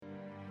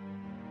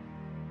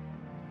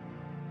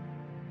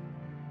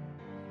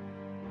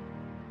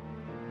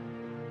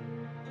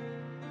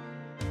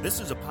This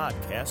is a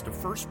podcast of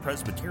First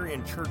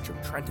Presbyterian Church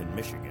of Trenton,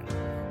 Michigan,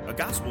 a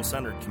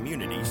gospel-centered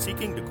community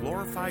seeking to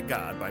glorify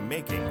God by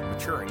making,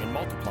 maturing, and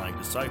multiplying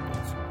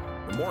disciples.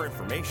 For more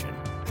information,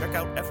 check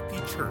out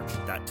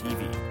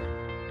fpchurch.tv.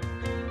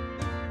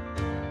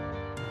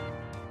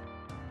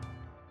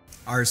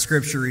 Our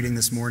scripture reading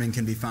this morning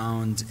can be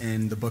found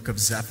in the book of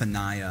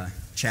Zephaniah,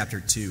 chapter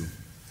 2.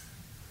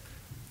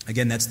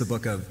 Again, that's the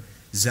book of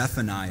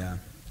Zephaniah,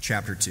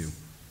 chapter 2.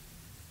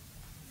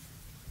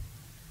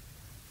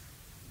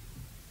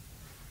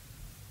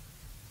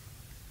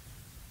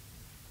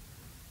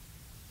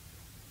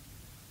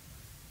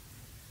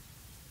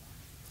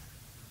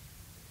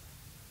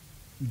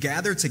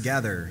 Gather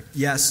together,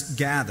 yes,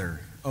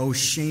 gather, O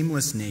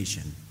shameless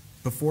nation,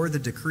 before the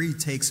decree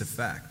takes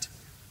effect,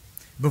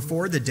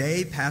 before the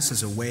day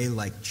passes away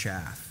like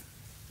chaff,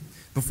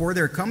 before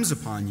there comes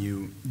upon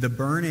you the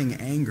burning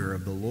anger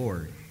of the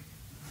Lord,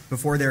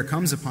 before there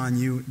comes upon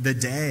you the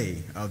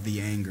day of the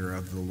anger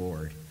of the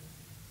Lord.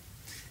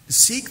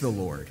 Seek the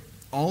Lord,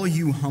 all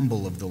you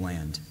humble of the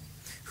land,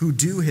 who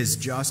do his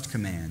just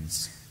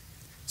commands.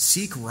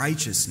 Seek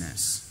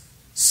righteousness,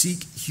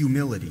 seek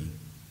humility.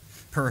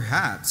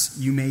 Perhaps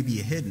you may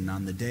be hidden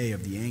on the day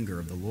of the anger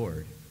of the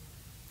Lord.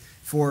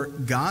 For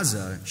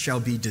Gaza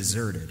shall be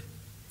deserted,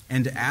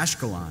 and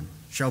Ashkelon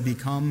shall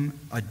become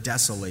a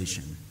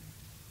desolation.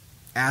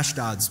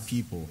 Ashdod's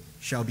people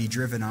shall be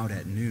driven out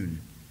at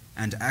noon,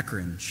 and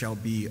Ekron shall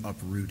be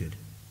uprooted.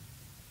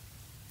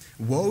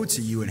 Woe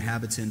to you,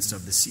 inhabitants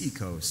of the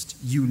seacoast,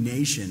 you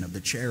nation of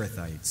the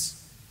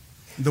Cherethites!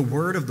 The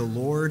word of the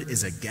Lord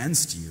is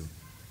against you,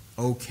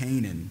 O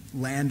Canaan,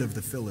 land of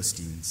the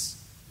Philistines.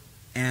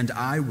 And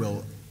I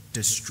will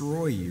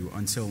destroy you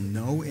until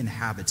no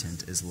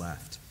inhabitant is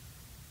left.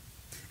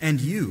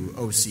 And you,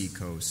 O sea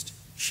coast,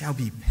 shall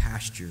be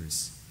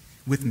pastures,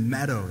 with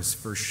meadows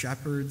for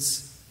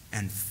shepherds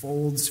and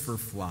folds for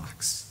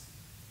flocks.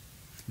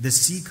 The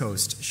sea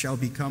coast shall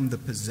become the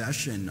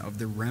possession of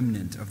the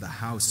remnant of the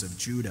house of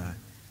Judah,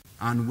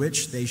 on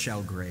which they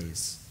shall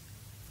graze.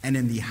 And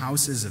in the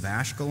houses of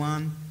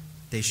Ashkelon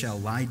they shall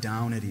lie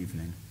down at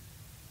evening.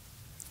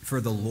 For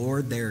the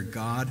Lord their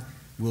God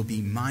will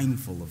be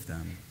mindful of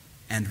them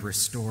and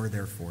restore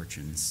their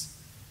fortunes.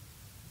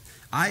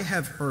 I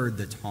have heard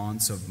the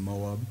taunts of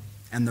Moab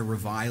and the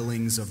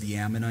revilings of the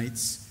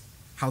Ammonites,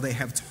 how they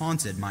have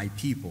taunted my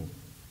people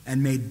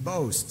and made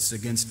boasts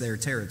against their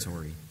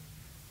territory.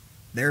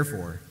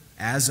 Therefore,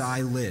 as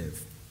I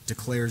live,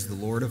 declares the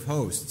Lord of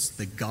hosts,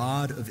 the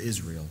God of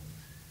Israel,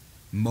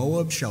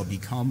 Moab shall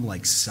become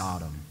like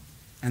Sodom,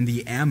 and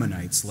the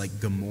Ammonites like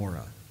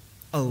Gomorrah,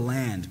 a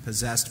land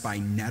possessed by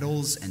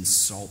nettles and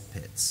salt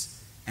pits,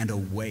 and a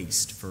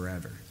waste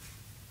forever.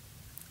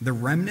 The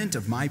remnant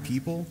of my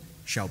people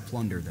shall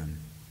plunder them,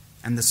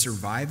 and the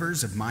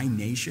survivors of my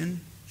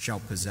nation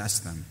shall possess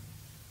them.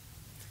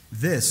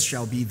 This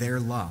shall be their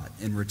lot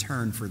in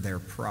return for their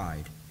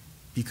pride,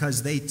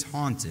 because they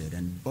taunted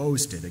and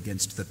boasted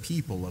against the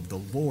people of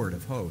the Lord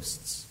of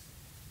hosts.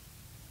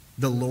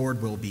 The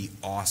Lord will be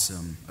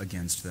awesome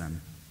against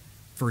them,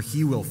 for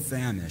he will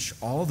famish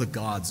all the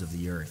gods of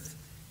the earth,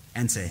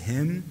 and to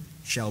him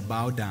shall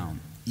bow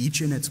down,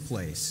 each in its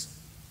place,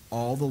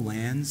 all the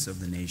lands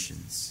of the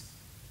nations.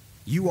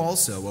 You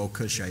also, O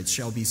Cushites,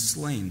 shall be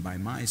slain by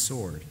my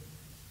sword.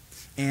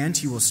 And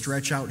he will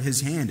stretch out his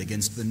hand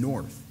against the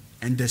north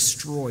and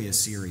destroy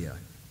Assyria.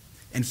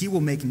 And he will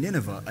make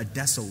Nineveh a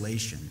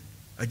desolation,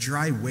 a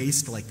dry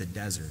waste like the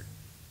desert.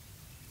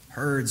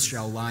 Herds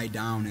shall lie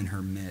down in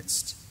her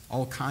midst,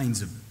 all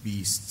kinds of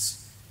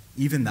beasts.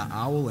 Even the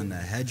owl and the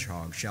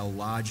hedgehog shall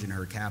lodge in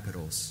her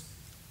capitals.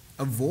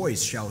 A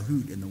voice shall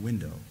hoot in the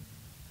window.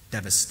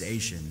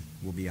 Devastation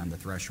will be on the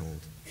threshold,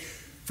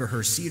 for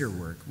her cedar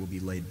work will be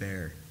laid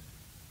bare.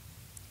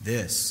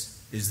 This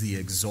is the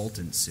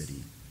exultant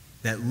city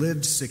that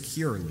lived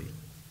securely,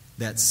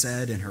 that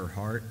said in her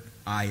heart,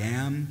 I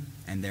am,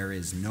 and there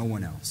is no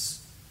one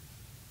else.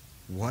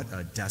 What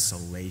a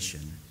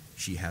desolation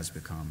she has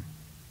become,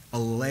 a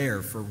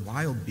lair for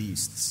wild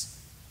beasts.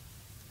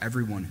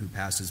 Everyone who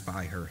passes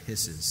by her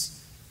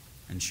hisses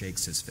and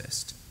shakes his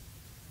fist.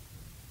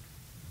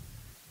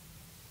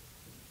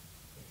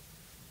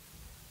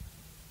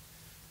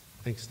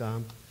 Thanks,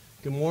 Tom.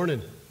 Good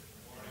morning.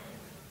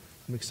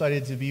 I'm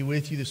excited to be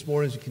with you this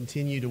morning as we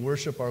continue to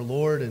worship our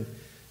Lord. And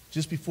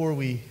just before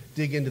we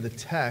dig into the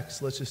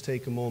text, let's just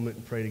take a moment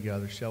and pray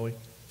together, shall we?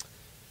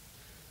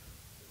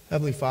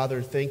 Heavenly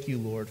Father, thank you,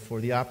 Lord, for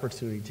the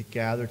opportunity to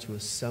gather, to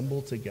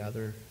assemble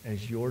together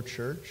as your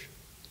church,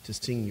 to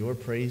sing your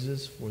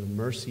praises for the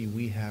mercy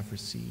we have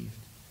received.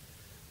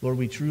 Lord,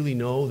 we truly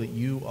know that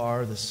you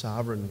are the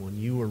sovereign one.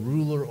 You are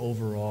ruler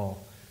over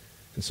all.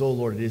 And so,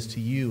 Lord, it is to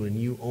you and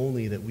you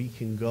only that we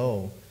can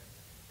go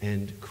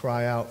and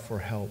cry out for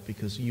help,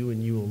 because you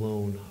and you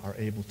alone are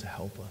able to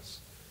help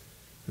us.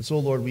 And so,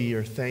 Lord, we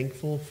are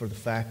thankful for the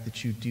fact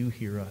that you do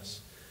hear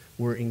us.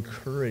 We're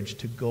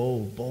encouraged to go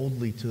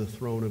boldly to the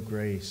throne of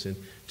grace and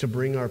to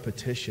bring our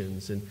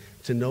petitions and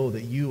to know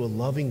that you, a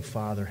loving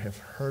Father, have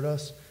heard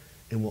us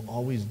and will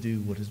always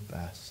do what is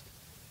best.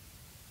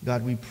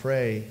 God, we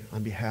pray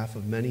on behalf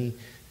of many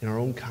in our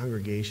own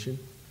congregation.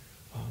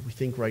 We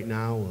think right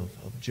now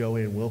of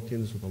Joanne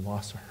Wilkins with the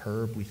loss of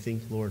Herb. We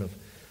think, Lord, of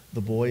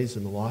the boys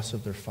and the loss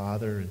of their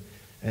father. And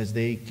as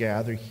they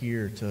gather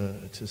here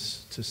to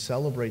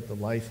celebrate the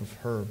life of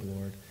Herb,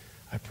 Lord,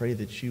 I pray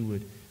that you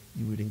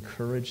would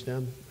encourage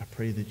them. I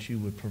pray that you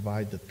would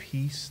provide the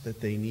peace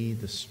that they need,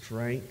 the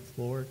strength,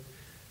 Lord.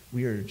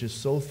 We are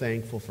just so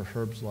thankful for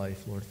Herb's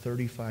life, Lord.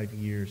 35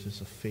 years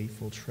as a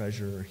faithful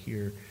treasurer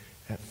here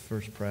at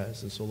First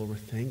Pres. And so, Lord, we're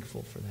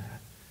thankful for that.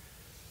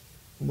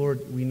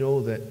 Lord, we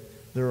know that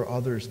there are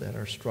others that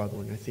are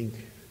struggling. I think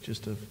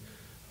just of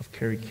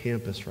Kerry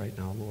Campus right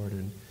now, Lord,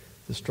 and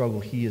the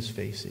struggle he is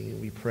facing.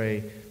 And we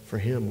pray for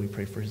him. We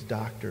pray for his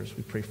doctors.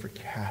 We pray for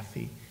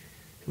Kathy.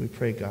 And we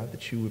pray, God,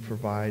 that you would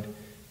provide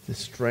the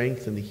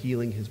strength and the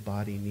healing his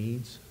body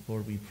needs.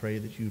 Lord, we pray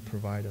that you would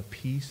provide a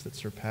peace that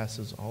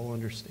surpasses all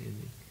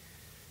understanding.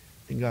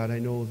 And God, I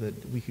know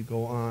that we could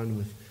go on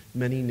with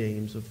many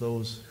names of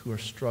those who are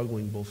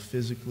struggling both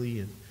physically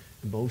and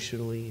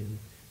emotionally and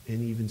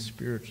even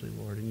spiritually,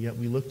 Lord. And yet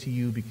we look to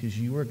you because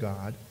you are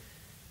God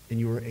and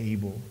you are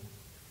able.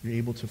 You're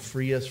able to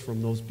free us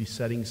from those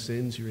besetting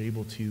sins. You're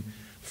able to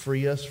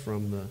free us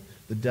from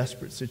the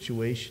desperate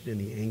situation and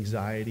the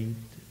anxiety,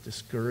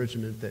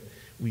 discouragement that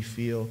we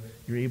feel.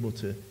 You're able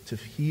to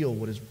heal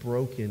what is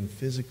broken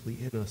physically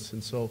in us.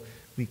 And so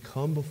we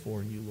come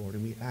before you, Lord,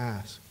 and we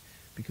ask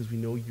because we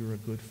know you're a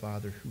good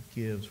Father who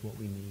gives what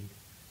we need.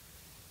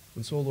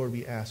 And so, Lord,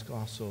 we ask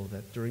also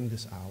that during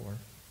this hour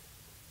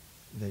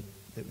that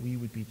we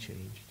would be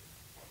changed,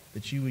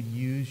 that you would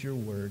use your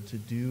word to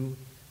do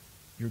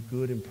your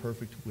good and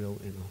perfect will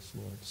in us,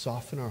 Lord.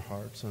 Soften our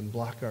hearts,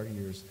 unblock our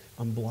ears,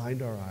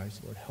 unblind our eyes,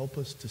 Lord. Help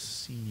us to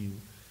see you.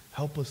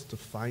 Help us to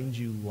find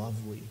you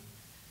lovely.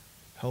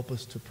 Help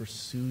us to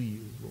pursue you,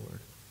 Lord.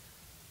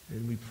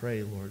 And we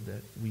pray, Lord,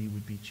 that we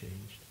would be changed.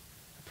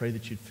 I pray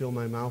that you'd fill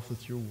my mouth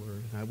with your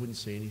word, and I wouldn't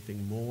say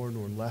anything more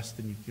nor less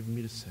than you've given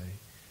me to say.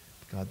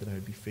 God, that I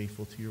would be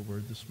faithful to your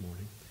word this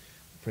morning.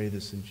 I pray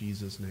this in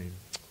Jesus' name.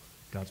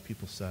 God's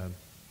people said.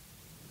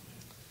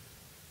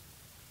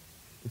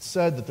 It's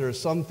said that there are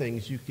some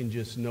things you can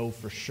just know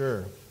for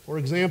sure. For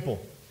example,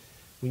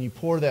 when you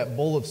pour that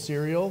bowl of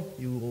cereal,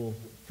 you will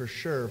for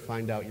sure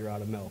find out you're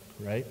out of milk,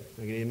 right?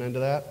 Can I get an amen to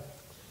that?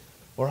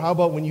 Or how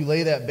about when you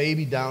lay that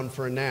baby down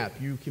for a nap?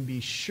 You can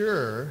be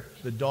sure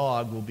the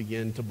dog will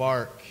begin to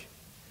bark.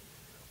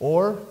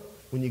 Or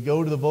when you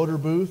go to the voter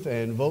booth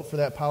and vote for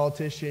that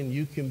politician,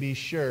 you can be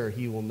sure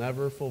he will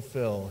never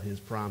fulfill his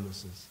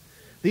promises.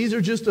 These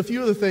are just a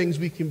few of the things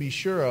we can be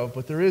sure of,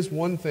 but there is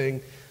one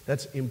thing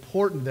that's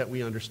important that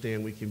we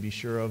understand we can be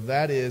sure of.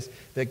 That is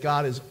that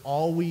God is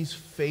always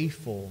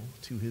faithful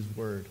to his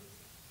word.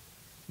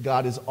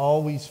 God is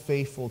always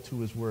faithful to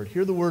his word.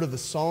 Hear the word of the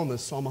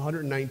psalmist, Psalm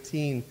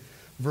 119,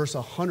 verse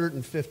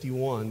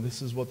 151.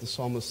 This is what the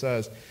psalmist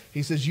says.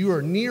 He says, "You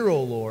are near,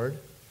 O Lord,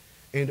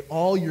 and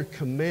all your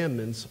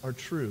commandments are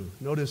true."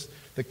 Notice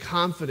the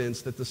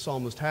confidence that the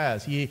psalmist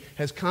has. He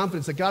has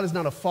confidence that God is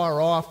not a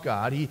far-off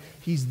God.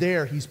 He's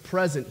there. He's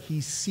present.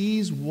 He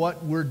sees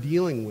what we're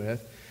dealing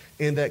with,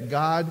 and that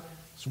God's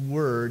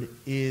word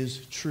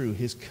is true.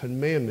 His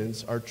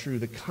commandments are true.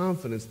 The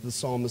confidence the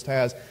psalmist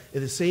has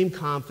is the same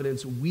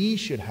confidence we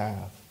should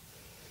have.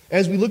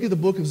 As we look at the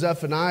book of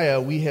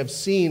Zephaniah, we have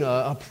seen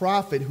a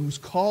prophet who's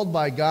called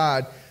by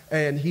God,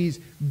 and he's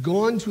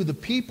gone to the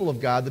people of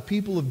God, the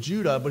people of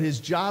Judah, but his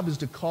job is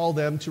to call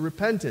them to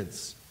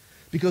repentance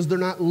because they're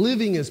not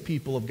living as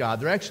people of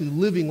God. They're actually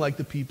living like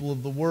the people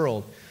of the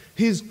world.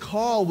 His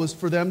call was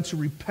for them to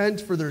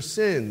repent for their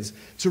sins,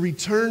 to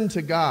return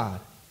to God.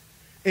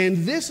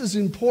 And this is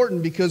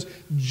important because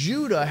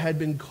Judah had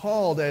been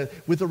called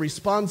with a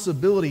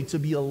responsibility to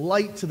be a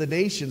light to the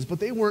nations, but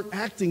they weren't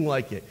acting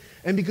like it.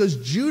 And because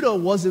Judah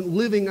wasn't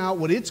living out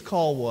what its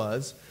call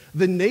was,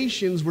 the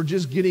nations were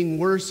just getting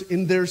worse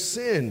in their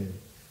sin.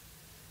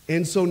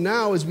 And so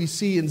now, as we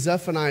see in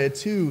Zephaniah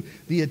 2,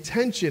 the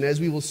attention, as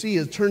we will see,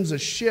 it turns a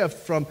shift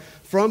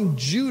from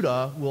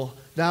Judah will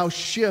now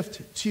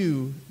shift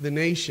to the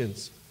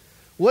nations.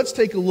 Let's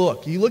take a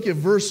look. You look at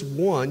verse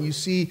 1, you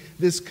see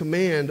this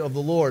command of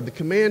the Lord. The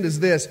command is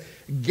this: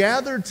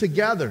 gather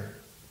together.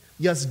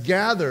 Yes,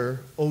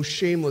 gather, O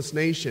shameless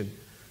nation.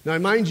 Now, I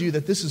mind you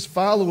that this is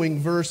following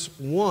verse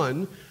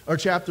 1, or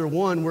chapter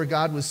 1, where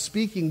God was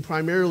speaking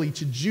primarily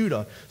to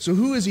Judah. So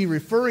who is he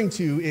referring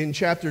to in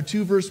chapter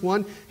 2, verse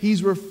 1?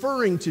 He's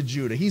referring to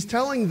Judah. He's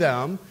telling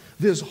them,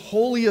 this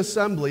holy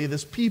assembly,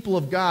 this people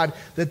of God,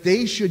 that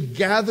they should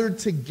gather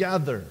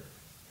together.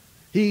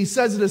 He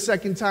says it a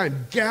second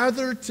time,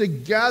 gather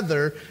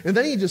together, and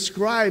then he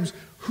describes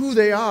who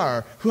they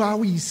are,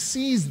 how he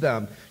sees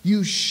them.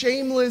 You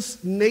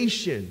shameless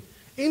nation.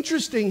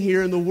 Interesting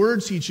here in the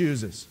words he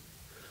chooses.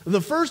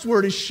 The first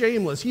word is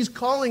shameless. He's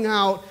calling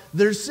out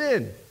their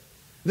sin,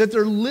 that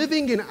they're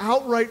living in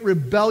outright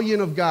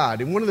rebellion of God.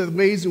 And one of the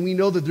ways that we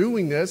know they're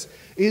doing this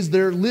is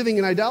they're living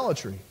in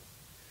idolatry.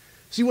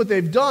 See, what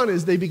they've done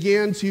is they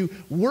began to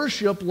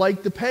worship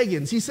like the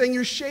pagans. He's saying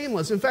you're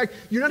shameless. In fact,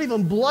 you're not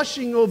even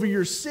blushing over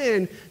your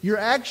sin. You're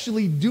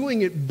actually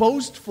doing it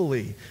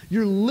boastfully.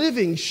 You're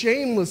living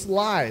shameless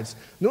lives.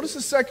 Notice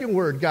the second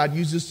word God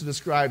uses to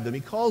describe them.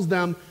 He calls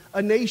them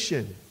a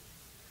nation.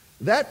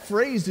 That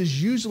phrase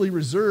is usually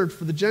reserved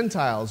for the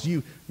Gentiles.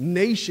 You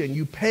nation,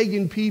 you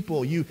pagan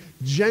people, you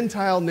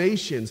Gentile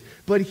nations.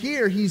 But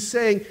here he's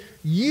saying,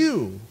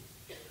 you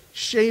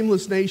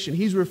shameless nation.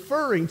 He's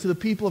referring to the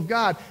people of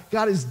God.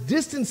 God is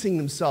distancing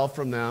himself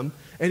from them,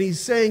 and he's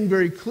saying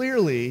very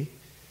clearly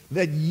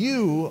that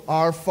you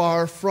are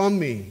far from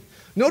me.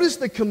 Notice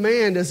the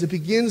command as it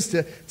begins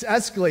to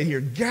escalate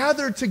here.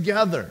 Gather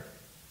together.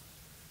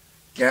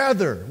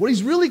 Gather. What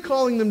he's really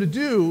calling them to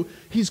do,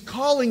 he's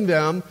calling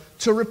them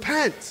to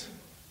repent.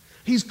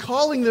 He's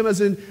calling them as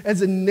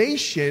a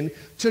nation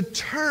to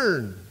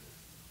turn.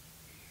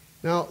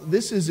 Now,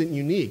 this isn't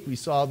unique. We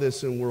saw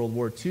this in World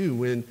War II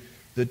when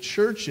the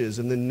churches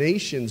and the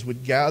nations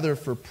would gather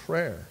for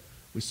prayer.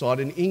 We saw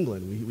it in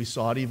England. We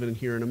saw it even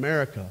here in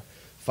America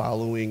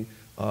following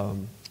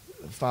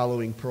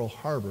Pearl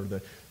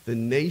Harbor. The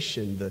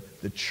nation,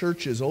 the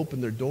churches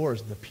opened their doors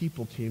and the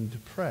people came to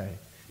pray.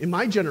 In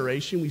my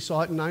generation, we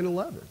saw it in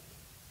 9/11.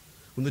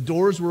 When the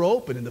doors were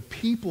open and the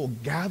people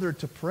gathered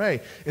to pray.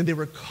 And they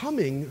were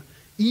coming,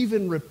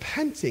 even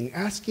repenting,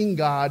 asking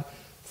God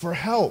for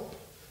help,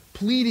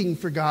 pleading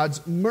for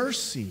God's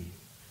mercy.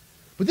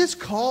 But this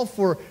call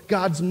for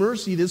God's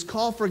mercy, this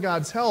call for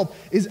God's help,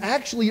 is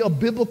actually a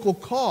biblical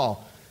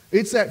call.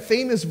 It's that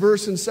famous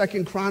verse in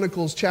 2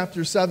 Chronicles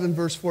chapter 7,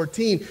 verse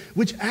 14,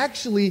 which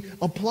actually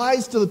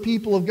applies to the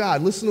people of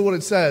God. Listen to what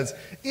it says.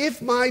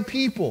 If my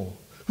people,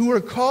 who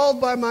are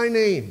called by my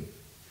name,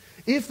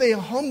 if they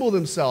humble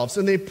themselves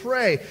and they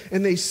pray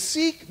and they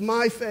seek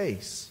my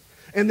face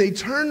and they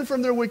turn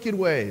from their wicked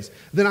ways,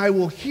 then I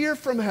will hear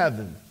from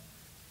heaven.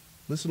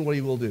 Listen to what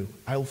he will do.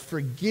 I will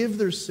forgive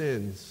their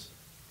sins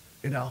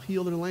and I'll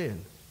heal their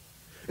land.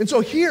 And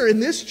so here in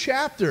this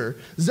chapter,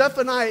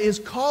 Zephaniah is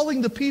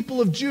calling the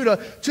people of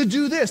Judah to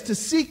do this, to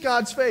seek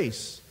God's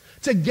face,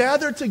 to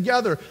gather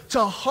together,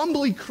 to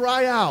humbly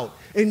cry out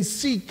and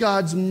seek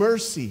God's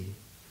mercy.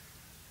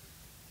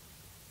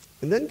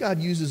 And then God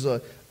uses a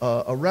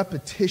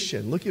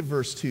repetition. Look at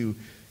verse 2.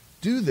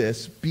 Do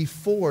this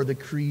before the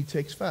decree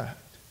takes effect.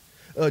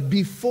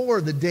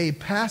 Before the day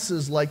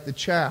passes like the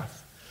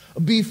chaff.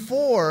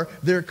 Before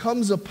there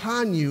comes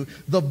upon you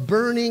the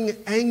burning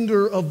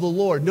anger of the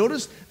Lord.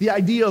 Notice the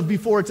idea of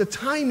before. It's a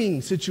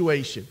timing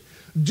situation.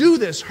 Do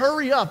this.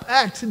 Hurry up.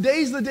 Act.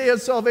 Today's the day of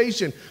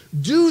salvation.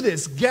 Do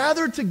this.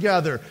 Gather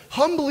together.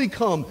 Humbly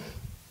come.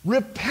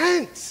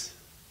 Repent.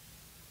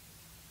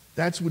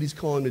 That's what he's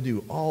calling to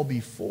do. All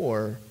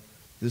before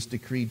this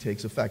decree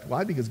takes effect.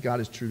 Why? Because God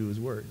is true to his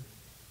word.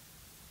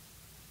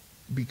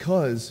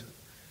 Because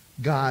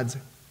God's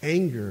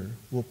anger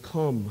will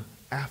come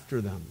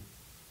after them.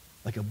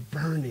 Like a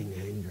burning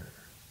anger.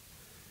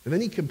 And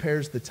then he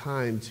compares the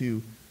time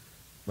to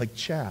like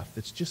chaff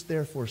that's just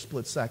there for a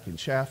split second.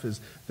 Chaff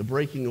is the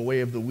breaking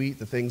away of the wheat,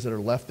 the things that are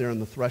left there on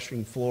the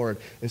threshing floor. And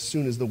as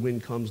soon as the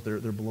wind comes, they're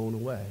blown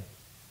away.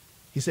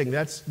 He's saying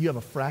you have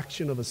a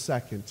fraction of a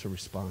second to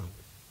respond.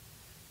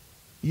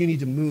 You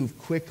need to move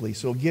quickly.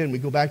 So again, we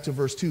go back to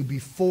verse 2.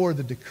 Before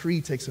the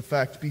decree takes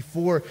effect,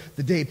 before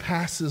the day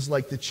passes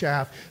like the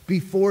chaff,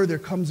 before there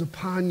comes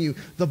upon you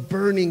the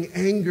burning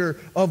anger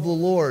of the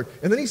Lord.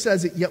 And then he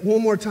says it yet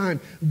one more time.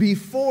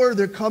 Before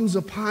there comes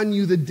upon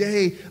you the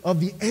day of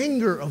the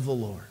anger of the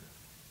Lord.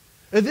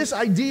 And this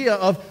idea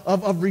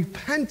of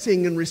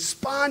repenting and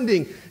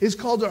responding is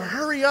called to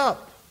hurry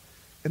up.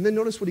 And then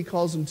notice what he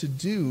calls them to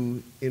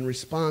do in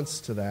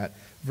response to that.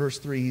 Verse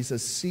 3, he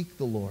says, seek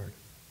the Lord.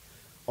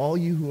 All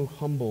you who are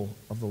humble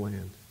of the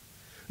land,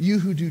 you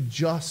who do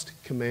just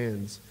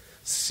commands,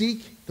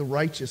 seek the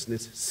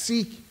righteousness,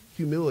 seek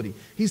humility.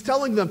 He's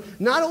telling them,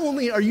 not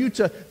only are you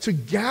to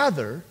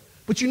gather,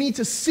 but you need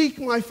to seek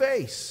my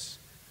face.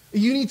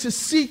 You need to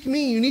seek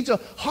me. You need to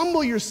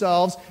humble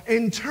yourselves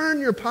and turn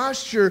your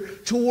posture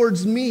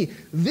towards me.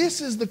 This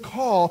is the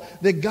call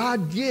that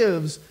God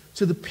gives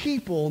to the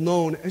people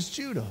known as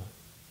Judah.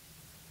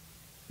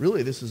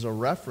 Really, this is a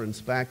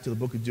reference back to the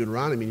book of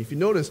Deuteronomy. And if you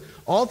notice,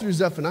 all through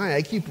Zephaniah,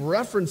 I keep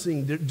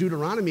referencing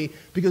Deuteronomy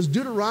because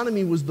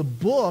Deuteronomy was the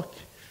book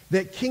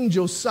that King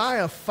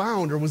Josiah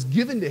found or was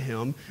given to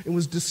him and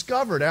was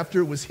discovered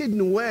after it was hidden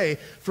away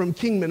from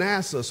King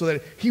Manasseh so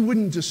that he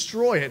wouldn't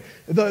destroy it.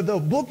 The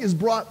book is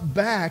brought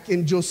back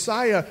and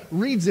Josiah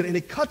reads it and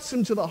it cuts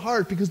him to the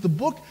heart because the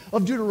book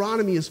of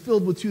Deuteronomy is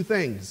filled with two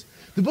things.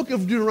 The book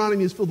of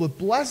Deuteronomy is filled with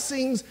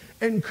blessings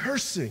and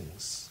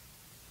cursings.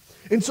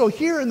 And so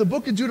here in the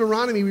book of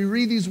Deuteronomy, we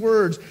read these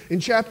words in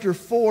chapter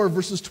 4,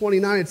 verses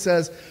 29. It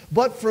says,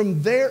 but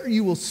from there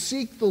you will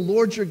seek the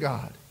Lord your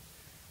God,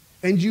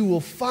 and you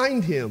will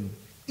find him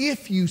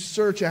if you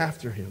search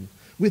after him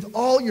with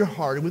all your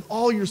heart and with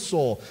all your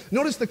soul.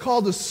 Notice the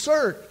call to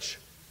search.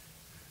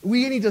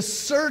 We need to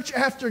search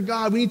after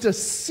God. We need to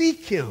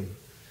seek him.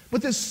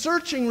 But this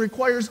searching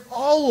requires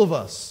all of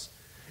us.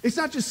 It's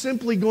not just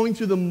simply going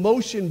through the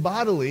motion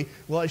bodily.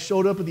 Well, I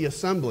showed up at the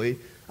assembly.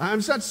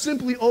 I'm not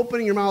simply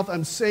opening your mouth,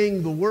 I'm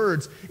saying the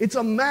words. It's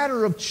a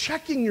matter of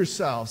checking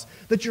yourselves,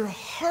 that your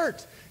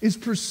heart is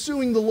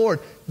pursuing the Lord.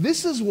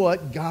 This is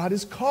what God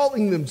is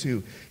calling them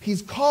to.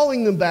 He's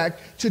calling them back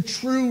to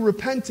true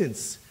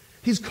repentance.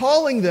 He's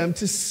calling them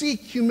to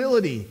seek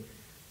humility.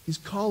 He's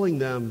calling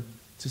them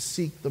to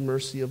seek the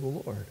mercy of the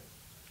Lord.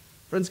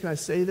 Friends, can I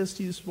say this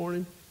to you this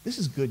morning? This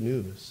is good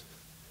news.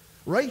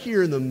 Right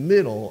here in the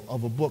middle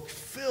of a book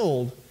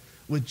filled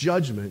with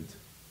judgment,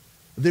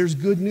 there's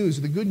good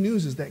news. The good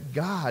news is that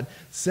God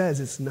says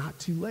it's not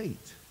too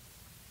late.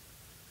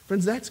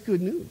 Friends, that's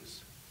good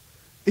news.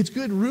 It's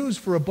good news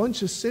for a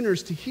bunch of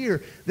sinners to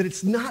hear that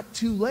it's not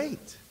too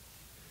late.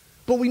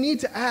 But we need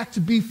to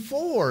act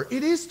before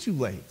it is too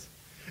late.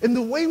 And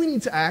the way we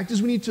need to act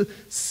is we need to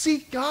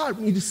seek God.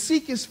 We need to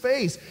seek His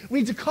face. We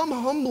need to come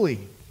humbly.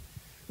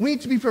 We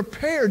need to be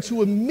prepared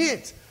to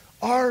admit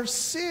our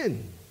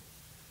sin.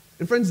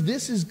 And friends,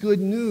 this is good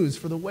news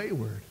for the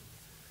wayward.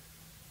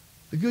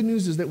 The good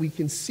news is that we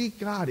can seek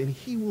God and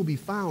He will be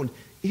found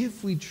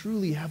if we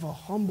truly have a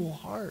humble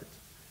heart.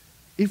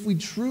 If we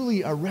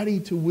truly are ready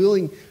to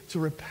willing to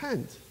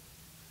repent.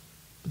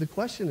 But the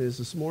question is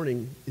this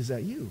morning, is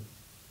that you?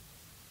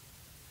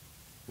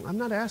 I'm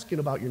not asking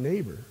about your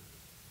neighbor.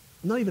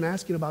 I'm not even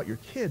asking about your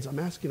kids. I'm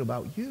asking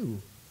about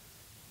you.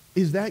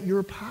 Is that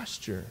your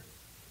posture?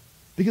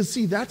 Because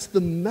see, that's the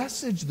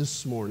message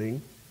this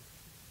morning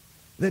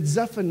that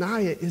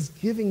Zephaniah is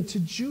giving to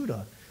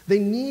Judah. They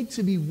need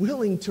to be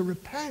willing to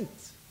repent.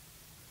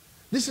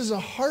 This is a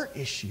heart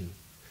issue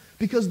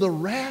because the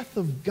wrath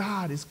of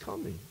God is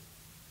coming.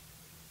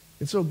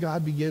 And so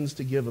God begins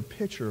to give a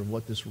picture of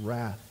what this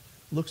wrath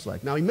looks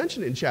like. Now, he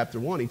mentioned it in chapter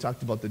 1. He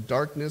talked about the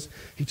darkness.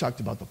 He talked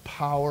about the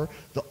power,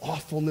 the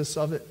awfulness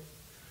of it.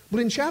 But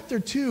in chapter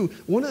 2,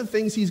 one of the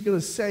things he's going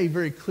to say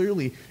very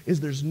clearly is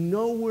there's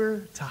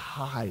nowhere to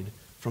hide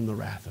from the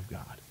wrath of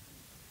God.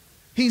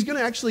 He's going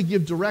to actually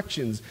give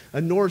directions,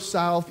 north,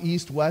 south,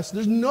 east, west.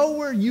 There's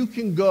nowhere you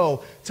can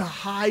go to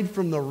hide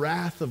from the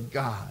wrath of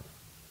God.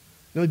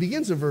 Now, he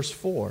begins in verse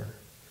 4.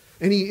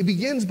 And he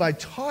begins by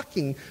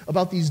talking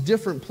about these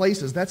different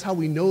places. That's how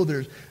we know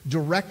there's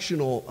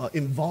directional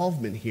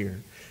involvement here.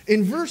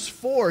 In verse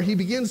 4, he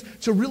begins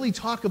to really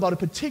talk about a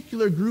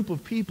particular group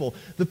of people.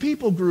 The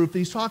people group that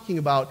he's talking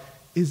about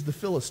is the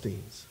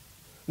Philistines.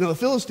 Now, the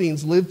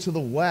Philistines lived to the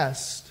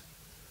west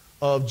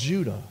of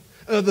Judah.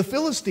 The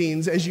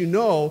Philistines, as you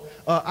know,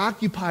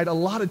 occupied a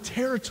lot of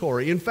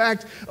territory. In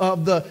fact,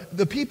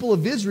 the people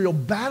of Israel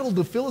battled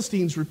the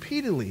Philistines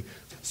repeatedly.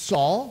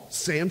 Saul,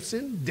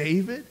 Samson,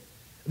 David,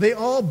 they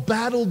all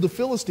battled the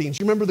Philistines.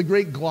 You remember the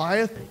great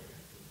Goliath?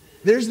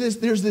 There's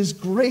this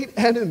great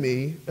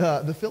enemy,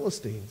 the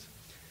Philistines.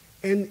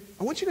 And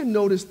I want you to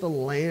notice the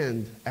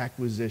land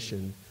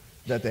acquisition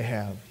that they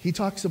have. He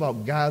talks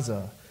about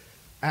Gaza,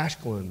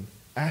 Ashkelon,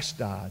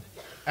 Ashdod,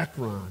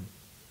 Ekron.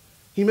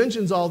 He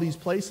mentions all these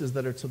places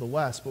that are to the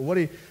west. But what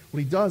he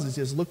does is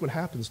he says, look what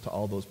happens to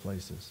all those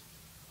places.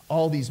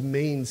 All these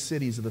main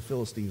cities of the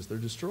Philistines, they're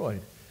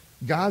destroyed.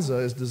 Gaza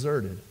is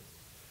deserted.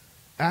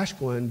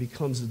 Ashkelon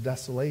becomes a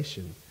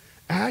desolation.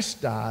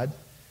 Ashdod,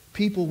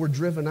 people were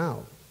driven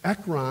out.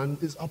 Ekron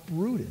is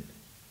uprooted.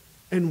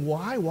 And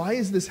why? Why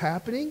is this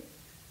happening?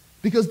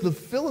 Because the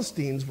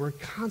Philistines were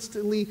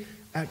constantly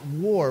at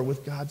war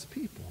with God's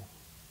people.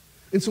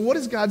 And so what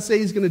does God say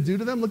he's going to do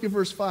to them? Look at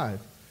verse 5.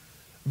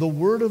 The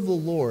word of the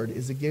Lord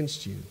is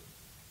against you.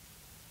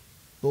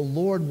 The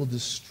Lord will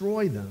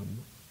destroy them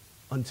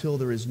until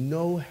there is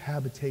no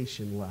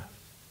habitation left.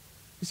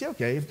 You say,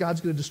 okay, if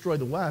God's going to destroy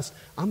the west,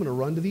 I'm going to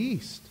run to the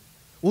east.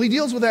 Well, he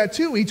deals with that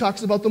too. He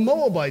talks about the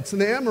Moabites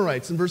and the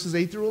Amorites in verses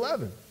 8 through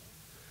 11.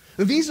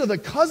 And these are the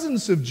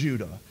cousins of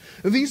Judah.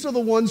 And these are the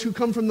ones who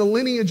come from the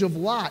lineage of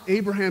Lot,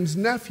 Abraham's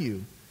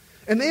nephew.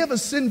 And they have a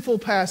sinful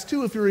past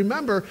too. If you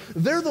remember,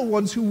 they're the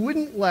ones who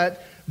wouldn't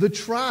let the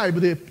tribe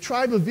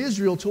of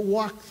Israel to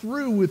walk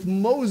through with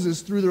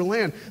Moses through their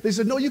land. They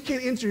said, no, you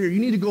can't enter here. You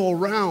need to go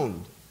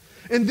around.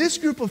 And this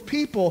group of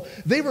people,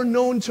 they were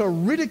known to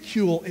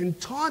ridicule and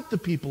taunt the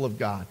people of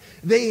God.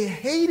 They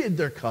hated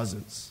their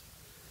cousins.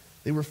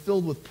 They were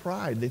filled with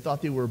pride. They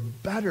thought they were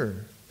better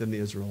than the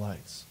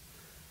Israelites.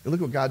 And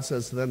look what God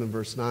says to them in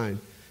verse 9.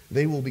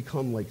 They will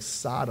become like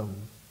Sodom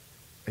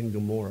and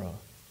Gomorrah.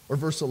 Or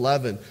verse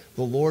 11,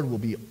 the Lord will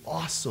be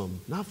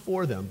awesome, not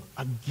for them,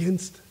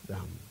 against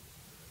them.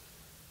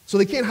 So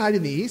they can't hide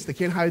in the east. They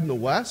can't hide in the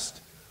west.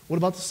 What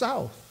about the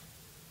south?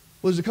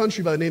 Well, there's a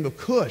country by the name of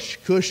Cush.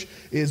 Cush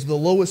is the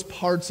lowest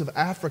parts of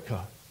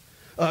Africa.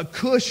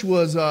 Cush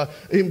was an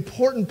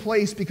important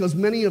place because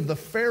many of the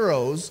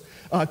pharaohs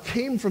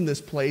came from this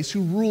place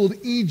who ruled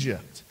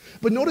Egypt.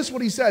 But notice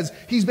what he says.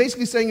 He's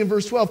basically saying in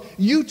verse 12,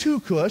 you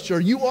too, Cush,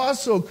 or you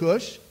also,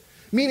 Cush,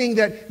 meaning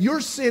that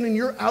your sin and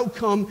your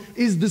outcome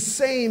is the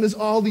same as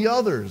all the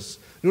others.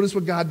 Notice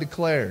what God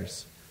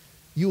declares.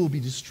 You will be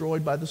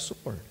destroyed by the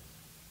sword.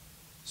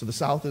 So the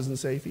south isn't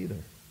safe either.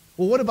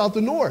 Well, what about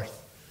the north?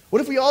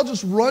 What if we all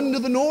just run to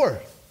the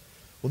north?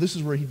 Well, this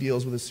is where he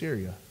deals with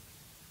Assyria.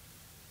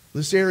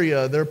 This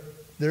area, they're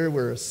They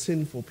were a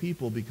sinful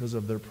people because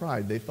of their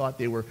pride. They thought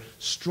they were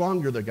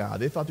stronger than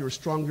God. They thought they were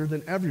stronger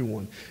than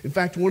everyone. In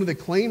fact, one of the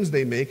claims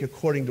they make,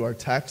 according to our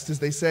text, is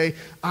they say,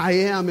 I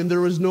am and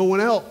there is no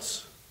one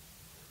else.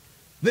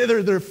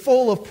 They're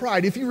full of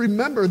pride. If you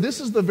remember,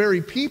 this is the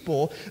very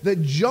people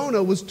that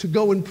Jonah was to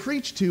go and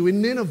preach to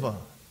in Nineveh.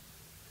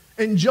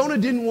 And Jonah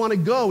didn't want to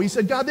go. He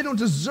said, God, they don't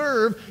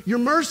deserve your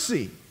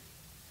mercy.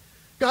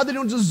 God, they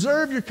don't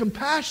deserve your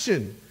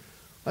compassion.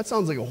 That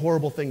sounds like a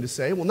horrible thing to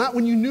say. Well, not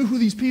when you knew who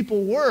these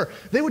people were.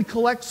 They would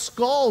collect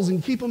skulls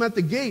and keep them at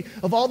the gate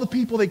of all the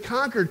people they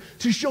conquered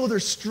to show their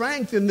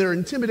strength and their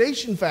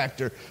intimidation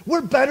factor.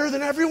 We're better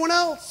than everyone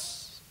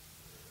else.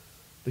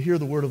 But hear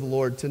the word of the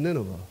Lord to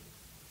Nineveh.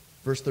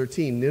 Verse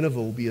 13,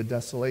 Nineveh will be a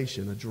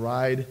desolation, a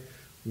dried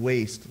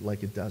waste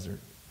like a desert.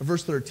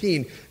 Verse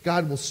 13,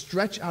 God will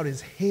stretch out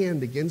his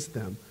hand against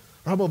them.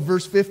 Or how about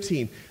verse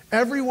 15?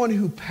 Everyone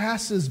who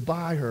passes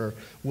by her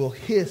will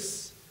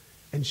hiss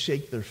and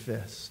shake their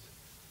fist.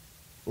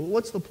 Well,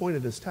 what's the point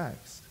of this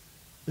text?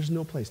 There's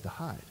no place to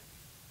hide.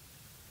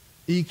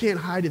 You can't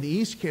hide in the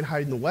east, you can't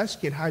hide in the west,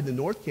 you can't hide in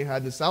the north, you can't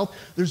hide in the south.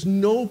 There's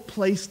no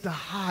place to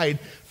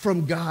hide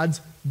from God's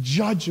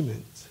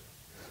judgment.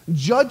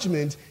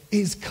 Judgment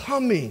is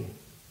coming.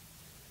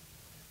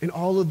 And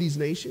all of these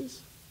nations,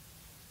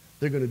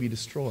 they're going to be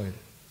destroyed.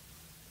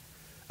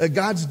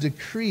 God's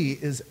decree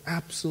is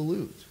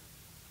absolute.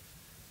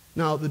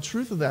 Now, the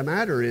truth of that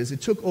matter is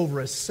it took over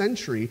a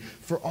century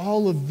for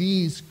all of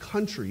these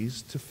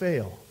countries to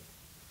fail.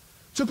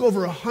 It took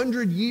over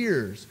 100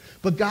 years,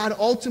 but God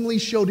ultimately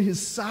showed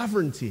his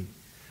sovereignty.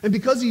 And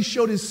because he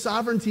showed his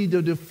sovereignty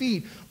to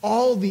defeat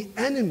all the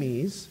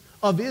enemies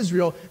of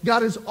Israel,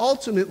 God is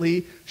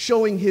ultimately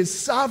showing his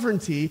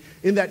sovereignty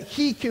in that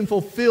he can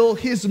fulfill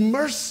his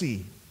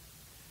mercy.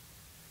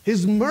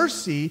 His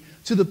mercy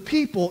to the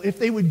people if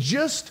they would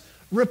just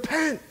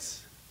repent.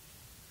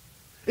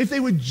 If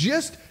they would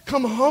just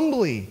come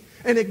humbly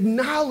and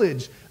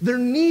acknowledge their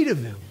need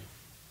of him.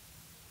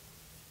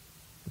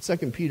 But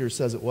 2 Peter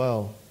says it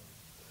well.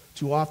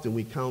 Too often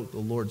we count the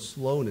Lord's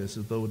slowness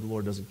as though the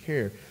Lord doesn't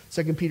care.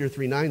 2 Peter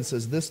 3:9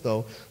 says this,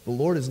 though, the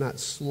Lord is not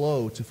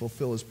slow to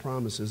fulfill his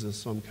promises as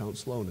some count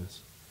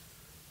slowness.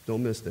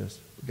 Don't miss this.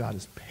 God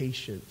is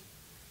patient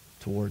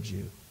towards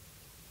you,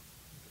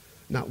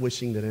 not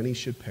wishing that any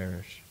should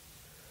perish,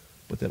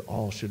 but that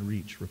all should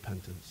reach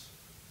repentance.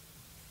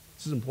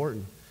 This is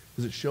important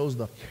because it shows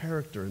the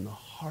character and the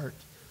heart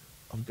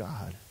of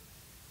God.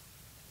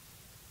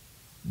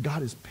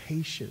 God is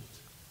patient.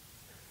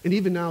 And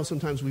even now,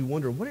 sometimes we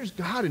wonder, where's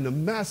God in the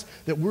mess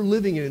that we're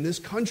living in this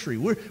country?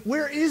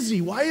 Where is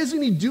he? Why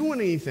isn't he doing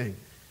anything?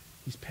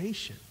 He's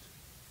patient.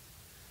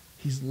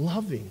 He's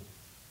loving.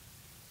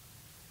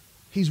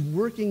 He's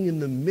working in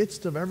the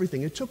midst of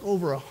everything. It took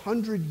over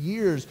 100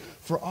 years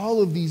for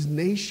all of these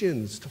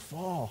nations to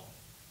fall.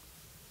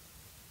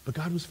 But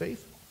God was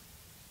faithful.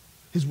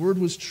 His word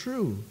was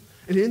true.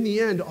 And in the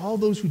end, all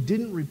those who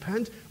didn't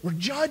repent were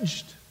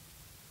judged.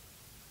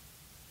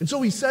 And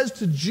so he says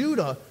to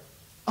Judah,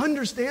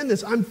 understand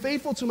this, I'm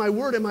faithful to my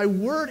word, and my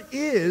word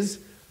is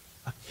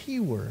a key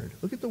word.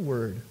 Look at the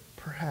word,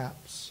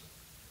 perhaps.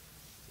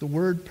 The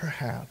word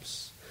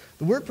perhaps.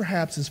 The word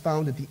perhaps is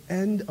found at the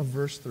end of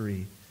verse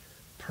 3.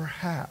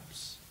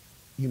 Perhaps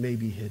you may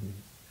be hidden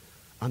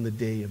on the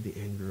day of the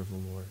anger of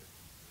the Lord.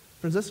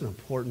 Friends, that's an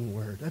important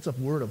word. That's a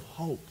word of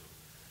hope.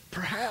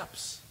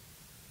 Perhaps.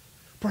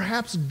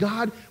 Perhaps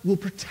God will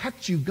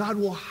protect you. God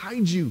will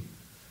hide you.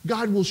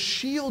 God will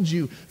shield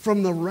you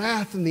from the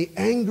wrath and the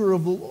anger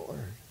of the Lord.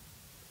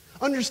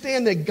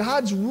 Understand that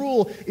God's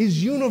rule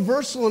is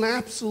universal and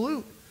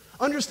absolute.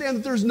 Understand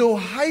that there's no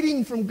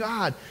hiding from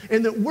God,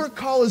 and that we're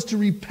called is to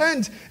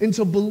repent and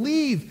to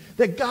believe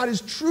that God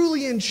is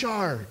truly in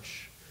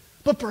charge.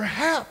 But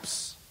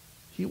perhaps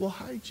he will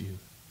hide you.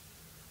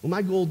 Well,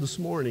 my goal this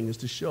morning is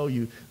to show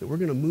you that we're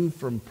going to move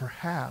from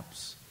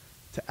perhaps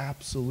to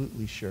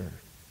absolutely sure.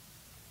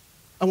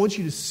 I want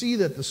you to see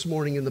that this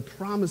morning in the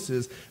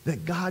promises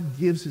that God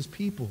gives his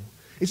people.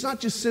 It's not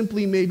just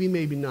simply maybe,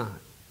 maybe not.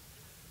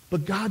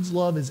 But God's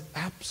love is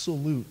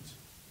absolute.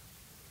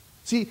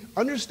 See,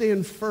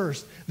 understand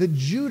first that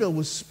Judah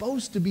was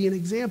supposed to be an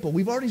example.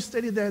 We've already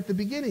studied that at the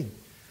beginning.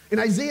 In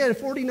Isaiah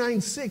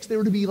 49:6, they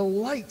were to be a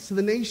light to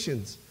the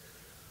nations.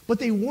 But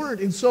they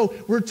weren't. And so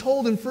we're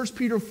told in 1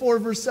 Peter 4,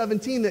 verse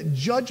 17, that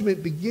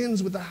judgment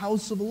begins with the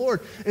house of the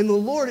Lord. And the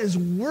Lord is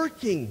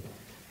working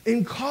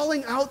in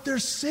calling out their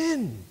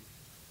sin.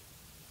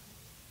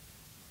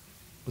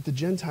 But the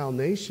Gentile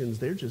nations,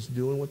 they're just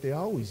doing what they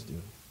always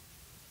do.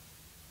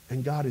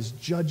 And God is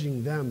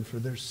judging them for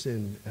their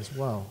sin as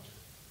well.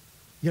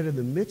 Yet in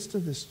the midst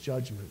of this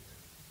judgment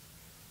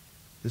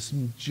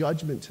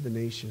to the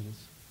nations,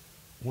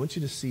 I want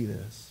you to see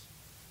this.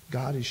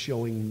 God is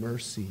showing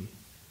mercy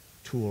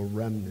to a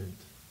remnant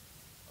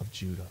of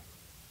Judah.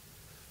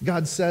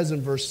 God says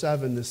in verse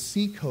 7, the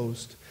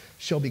seacoast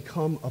shall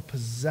become a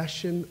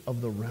possession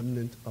of the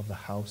remnant of the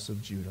house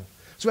of Judah.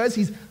 So as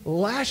he's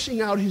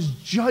lashing out his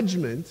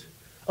judgment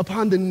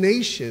upon the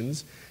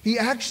nations, he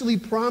actually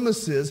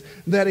promises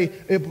that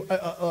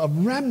a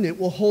remnant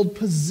will hold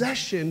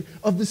possession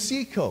of the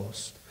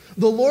seacoast.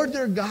 The Lord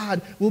their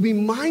God will be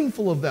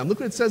mindful of them. Look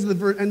what it says at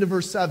the end of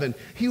verse 7.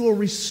 He will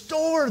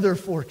restore their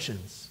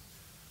fortunes.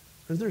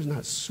 Friends, there's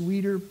not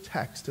sweeter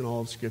text in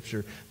all of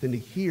Scripture than to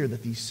hear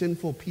that these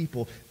sinful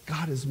people,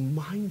 God is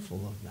mindful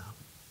of them.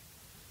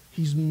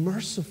 He's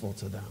merciful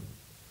to them.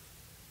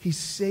 He's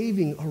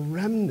saving a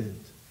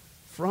remnant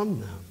from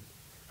them.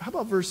 How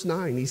about verse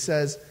 9? He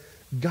says,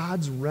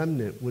 God's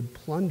remnant would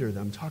plunder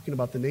them, talking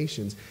about the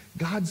nations.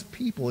 God's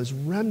people, his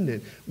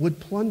remnant, would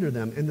plunder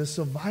them, and the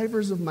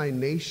survivors of my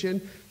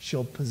nation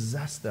shall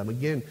possess them.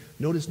 Again,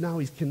 notice now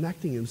he's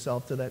connecting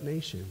himself to that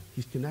nation.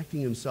 He's connecting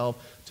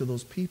himself to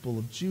those people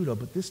of Judah,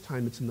 but this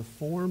time it's in the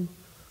form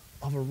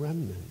of a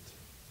remnant.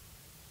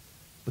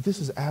 But this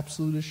is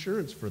absolute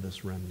assurance for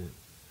this remnant.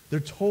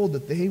 They're told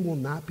that they will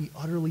not be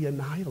utterly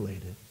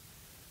annihilated,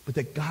 but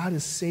that God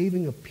is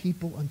saving a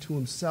people unto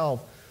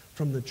himself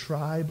from the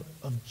tribe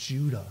of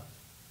Judah.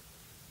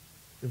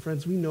 And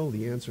friends, we know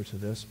the answer to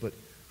this, but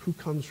who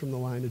comes from the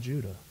line of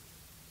Judah?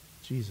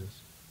 Jesus.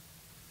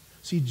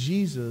 See,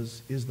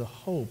 Jesus is the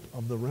hope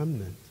of the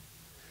remnant.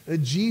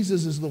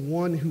 Jesus is the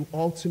one who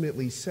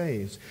ultimately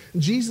saves.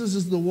 Jesus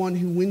is the one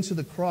who went to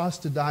the cross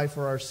to die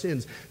for our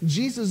sins.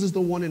 Jesus is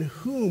the one in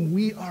whom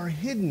we are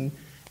hidden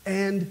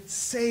and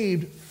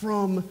saved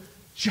from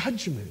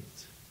judgment.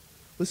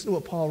 Listen to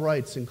what Paul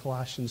writes in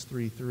Colossians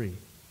 3:3.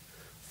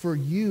 For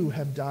you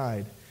have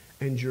died,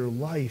 and your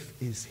life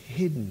is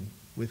hidden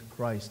with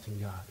Christ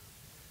in God.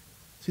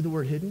 See the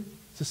word hidden?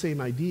 It's the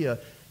same idea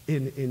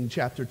in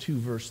chapter 2,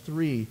 verse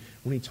 3,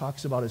 when he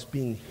talks about us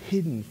being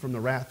hidden from the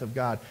wrath of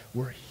God.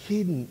 We're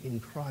hidden in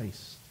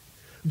Christ.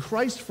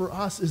 Christ for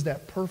us is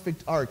that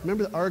perfect ark.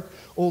 Remember the ark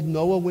old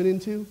Noah went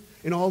into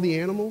and all the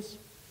animals?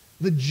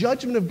 The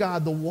judgment of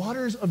God, the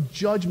waters of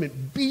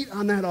judgment beat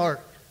on that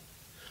ark.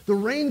 The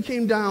rain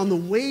came down, the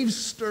waves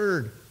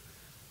stirred.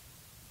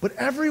 But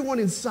everyone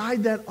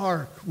inside that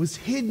ark was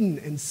hidden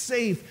and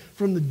safe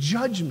from the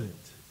judgment.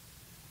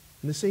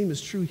 And the same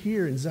is true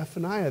here in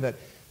Zephaniah, that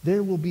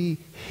there will be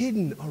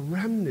hidden a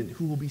remnant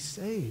who will be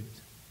saved.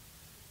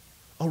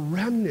 A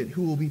remnant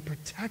who will be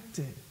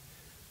protected.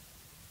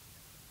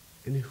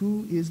 And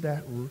who is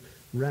that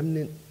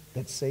remnant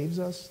that saves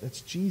us? That's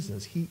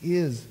Jesus. He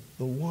is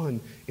the one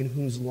in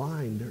whose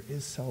line there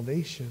is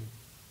salvation.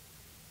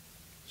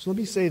 So let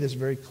me say this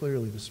very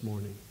clearly this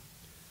morning.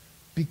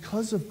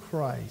 Because of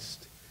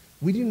Christ,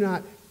 we do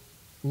not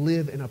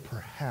live in a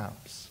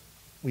perhaps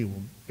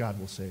God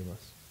will save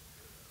us.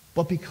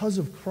 But because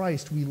of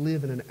Christ, we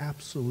live in an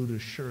absolute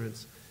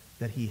assurance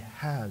that he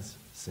has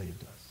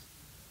saved us.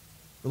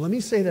 But let me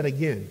say that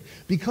again.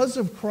 Because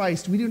of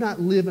Christ, we do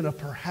not live in a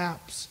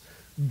perhaps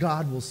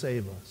God will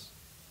save us.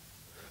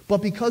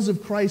 But because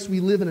of Christ, we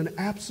live in an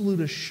absolute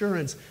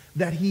assurance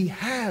that he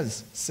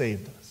has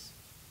saved us.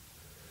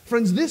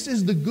 Friends, this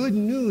is the good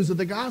news of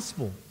the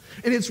gospel.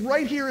 And it's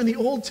right here in the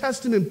Old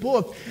Testament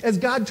book as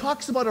God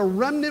talks about a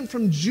remnant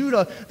from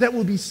Judah that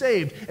will be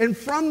saved. And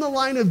from the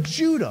line of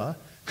Judah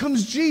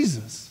comes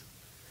Jesus.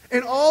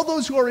 And all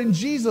those who are in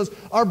Jesus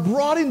are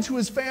brought into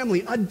his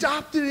family,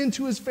 adopted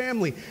into his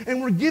family,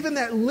 and we're given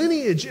that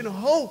lineage and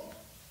hope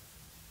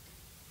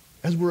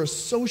as we're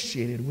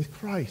associated with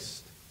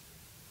Christ.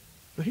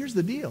 But here's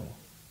the deal.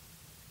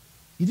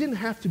 You didn't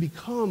have to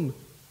become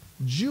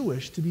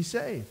Jewish to be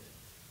saved.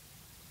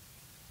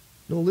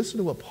 No, listen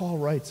to what Paul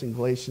writes in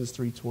Galatians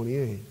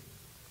 3:28.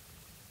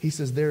 He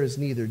says, there is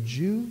neither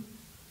Jew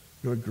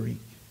nor Greek.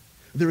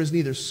 There is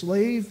neither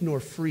slave nor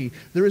free.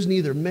 There is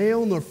neither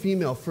male nor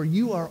female, for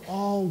you are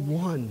all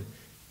one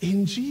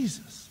in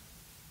Jesus.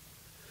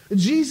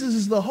 Jesus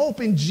is the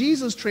hope, and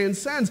Jesus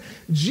transcends.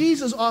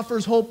 Jesus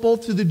offers hope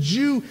both to the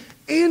Jew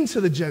and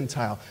to the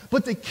Gentile.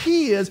 But the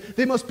key is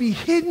they must be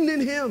hidden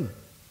in him.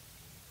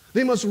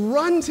 They must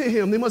run to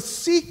him. They must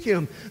seek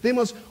him. They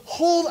must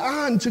hold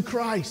on to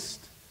Christ.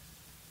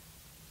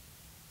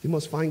 They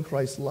must find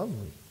Christ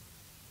lovely.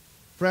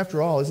 For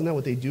after all, isn't that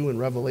what they do in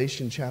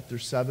Revelation chapter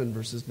 7,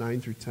 verses 9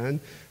 through 10?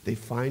 They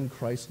find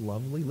Christ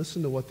lovely.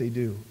 Listen to what they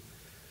do.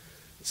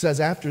 It says,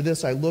 after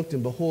this I looked,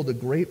 and behold, a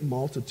great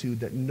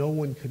multitude that no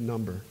one could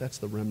number. That's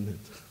the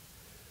remnant.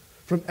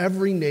 From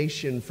every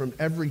nation, from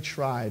every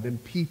tribe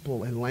and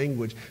people and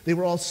language. They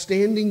were all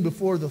standing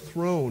before the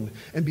throne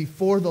and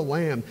before the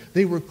Lamb.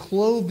 They were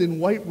clothed in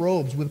white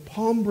robes with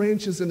palm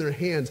branches in their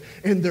hands,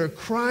 and they're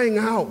crying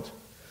out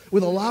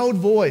with a loud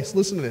voice.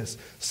 Listen to this.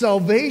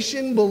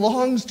 Salvation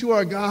belongs to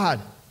our God,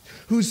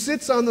 who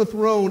sits on the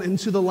throne, and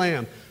to the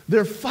Lamb.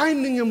 They're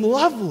finding him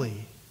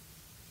lovely.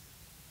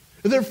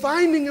 They're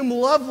finding him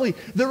lovely.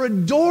 They're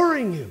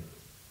adoring him.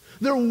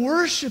 They're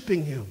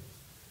worshiping him.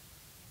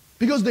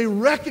 Because they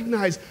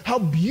recognize how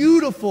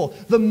beautiful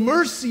the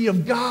mercy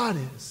of God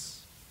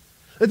is.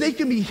 That they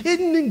can be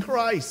hidden in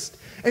Christ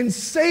and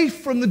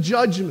safe from the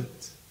judgment.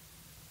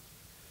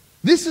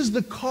 This is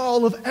the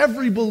call of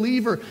every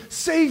believer.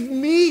 Save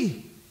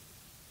me,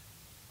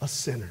 a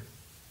sinner.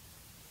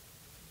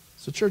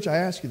 So church, I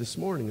ask you this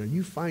morning, are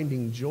you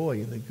finding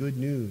joy in the good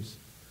news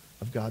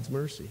of God's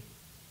mercy?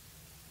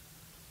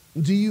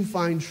 Do you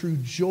find true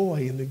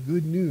joy in the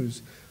good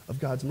news of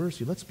God's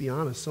mercy? Let's be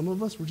honest. Some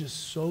of us, we're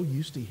just so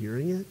used to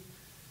hearing it.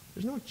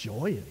 There's no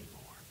joy anymore.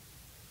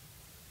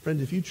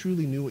 Friend, if you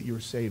truly knew what you were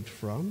saved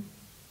from,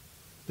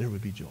 there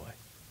would be joy.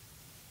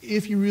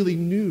 If you really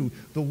knew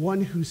the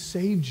one who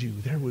saved you,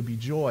 there would be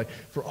joy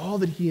for all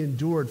that he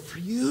endured for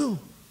you.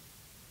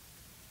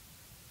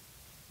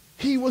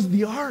 He was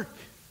the ark.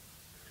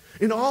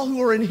 And all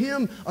who are in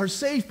him are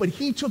safe, but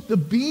he took the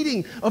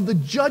beating of the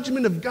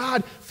judgment of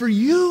God for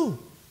you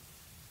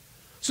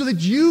so that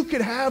you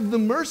could have the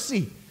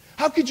mercy.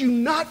 How could you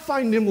not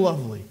find him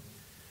lovely?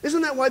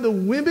 Isn't that why the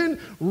women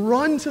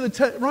run to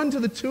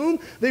the tomb?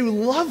 They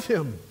love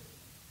him.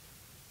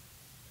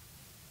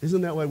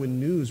 Isn't that why when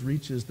news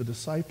reaches the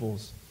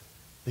disciples,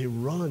 they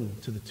run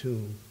to the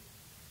tomb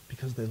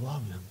because they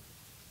love him?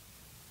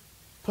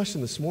 The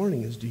question this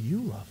morning is, do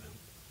you love him?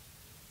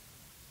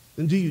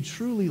 And do you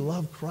truly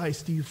love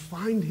Christ? Do you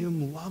find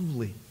him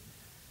lovely?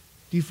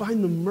 Do you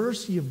find the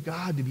mercy of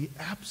God to be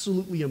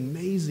absolutely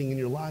amazing in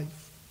your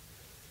life?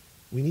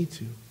 We need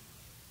to.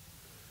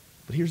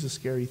 But here's the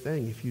scary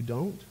thing. If you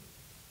don't,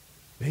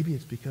 maybe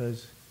it's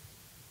because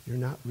you're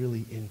not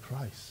really in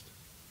Christ.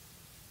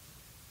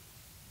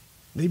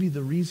 Maybe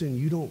the reason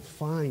you don't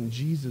find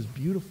Jesus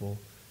beautiful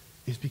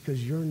is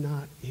because you're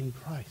not in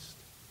Christ.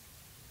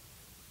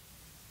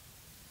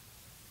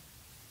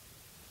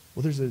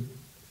 Well, there's a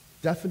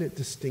definite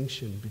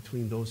distinction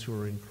between those who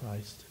are in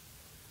Christ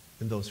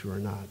and those who are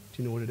not.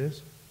 Do you know what it is?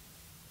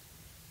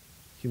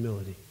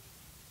 Humility.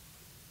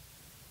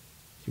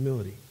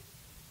 Humility.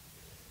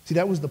 See,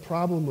 that was the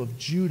problem of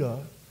Judah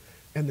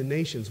and the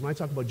nations. When I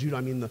talk about Judah,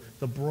 I mean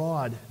the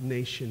broad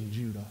nation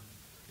Judah,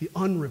 the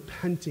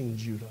unrepenting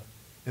Judah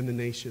and the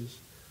nations.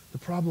 The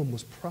problem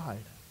was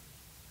pride.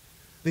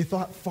 They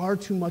thought far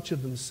too much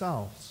of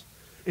themselves.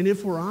 And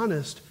if we're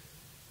honest,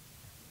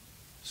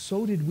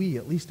 so did we,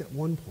 at least at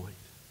one point.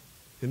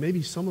 And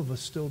maybe some of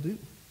us still do.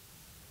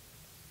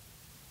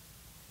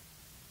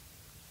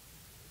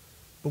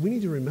 But we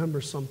need to remember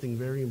something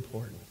very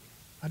important.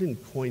 I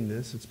didn't coin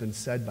this. It's been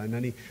said by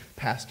many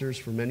pastors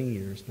for many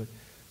years. But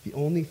the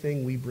only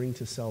thing we bring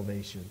to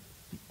salvation,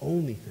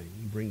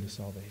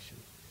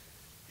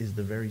 is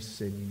the very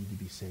sin you need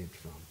to be saved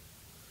from.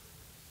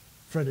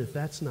 Friend, if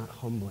that's not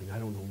humbling, I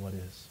don't know what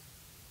is.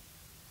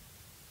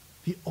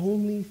 The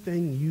only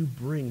thing you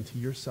bring to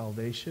your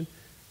salvation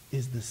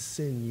is the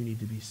sin you need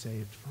to be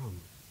saved from.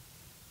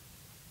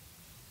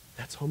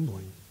 That's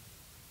humbling.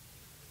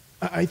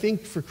 I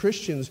think for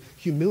Christians,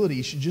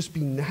 humility should just be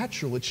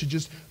natural. It should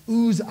just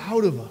ooze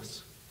out of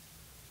us.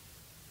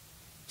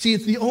 See,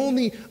 it's the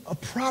only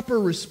proper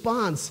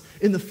response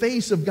in the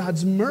face of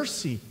God's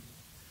mercy.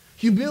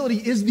 Humility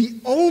is the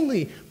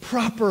only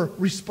proper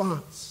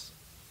response.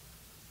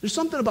 There's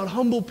something about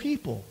humble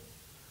people.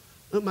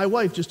 My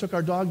wife just took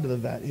our dog to the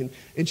vet,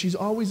 and she's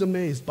always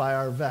amazed by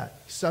our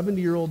vet.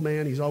 70-year-old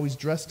man, he's always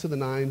dressed to the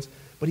nines,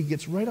 but he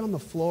gets right on the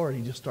floor and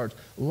he just starts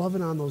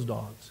loving on those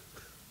dogs.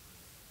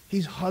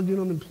 He's hugging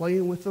them and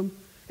playing with them,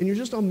 and you're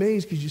just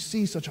amazed because you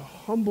see such a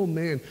humble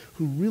man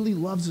who really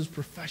loves his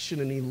profession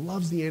and he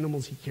loves the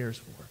animals he cares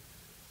for.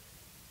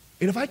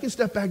 And if I can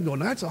step back and go,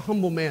 that's a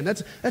humble man,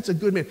 that's a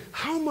good man,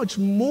 how much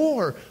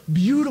more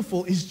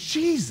beautiful is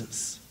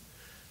Jesus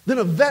than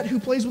a vet who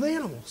plays with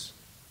animals?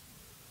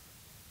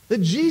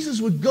 That Jesus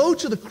would go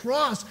to the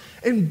cross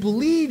and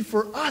bleed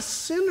for us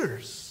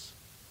sinners.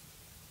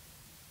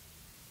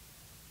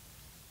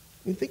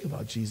 I mean, think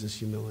about Jesus'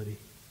 humility.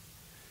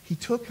 He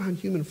took on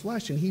human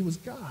flesh and he was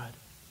God.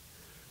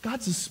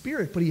 God's a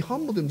spirit, but he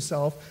humbled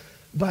himself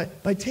by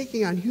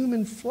taking on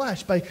human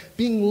flesh, by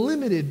being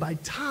limited by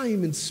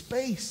time and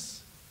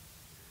space.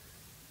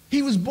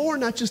 He was born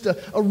not just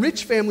a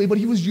rich family, but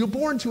he was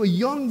born to a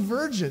young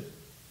virgin.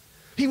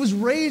 He was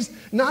raised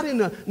not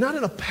in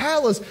a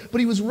palace, but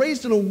he was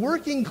raised in a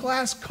working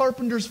class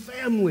carpenter's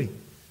family.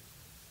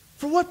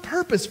 For what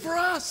purpose? For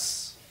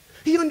us.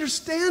 He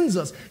understands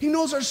us. He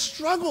knows our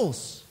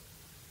struggles.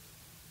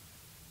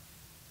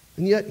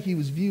 And yet he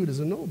was viewed as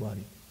a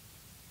nobody.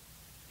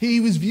 He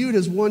was viewed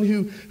as one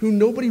who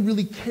nobody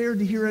really cared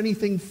to hear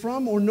anything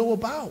from or know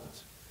about.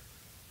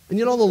 And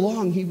yet all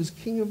along he was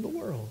king of the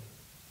world.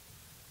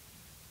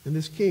 And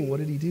this king, what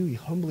did he do? He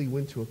humbly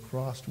went to a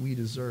cross we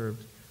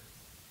deserved.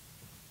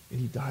 And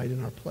he died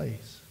in our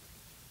place.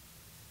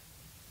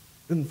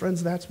 And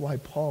friends, that's why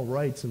Paul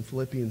writes in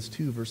Philippians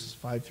 2, verses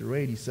 5 through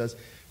 8, he says,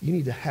 you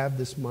need to have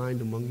this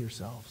mind among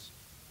yourselves.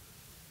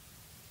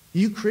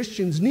 You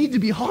Christians need to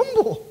be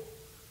humble.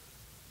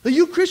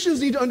 You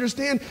Christians need to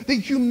understand that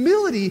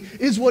humility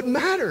is what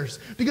matters,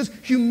 because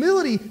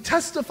humility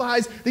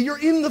testifies that you're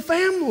in the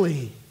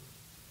family.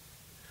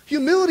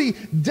 Humility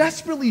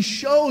desperately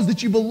shows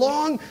that you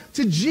belong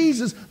to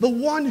Jesus, the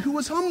one who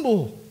was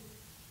humble.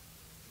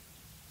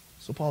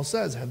 So Paul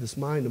says, have this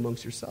mind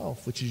amongst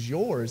yourself, which is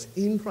yours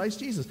in Christ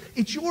Jesus.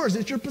 It's yours.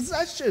 It's your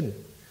possession.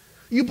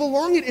 You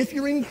belong it if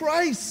you're in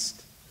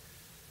Christ.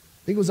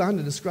 He goes on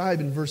to describe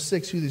in verse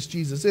 6 who this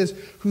Jesus is,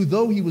 who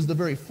though he was the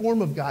very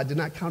form of God, did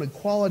not count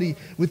equality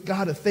with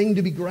God a thing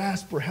to be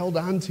grasped or held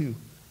onto.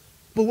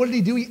 But what did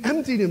he do? He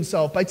emptied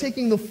himself by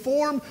taking the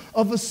form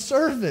of a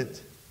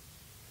servant.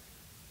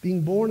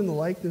 Being born in the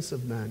likeness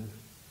of men,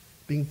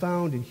 being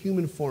found in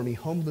human form, he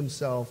humbled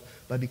himself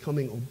by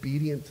becoming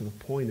obedient to the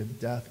point of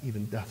death,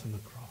 even death on the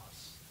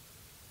cross.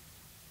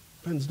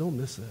 Friends, don't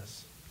miss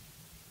this.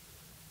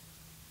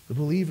 The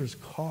believer's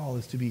call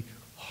is to be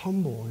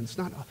humble. And it's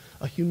not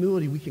a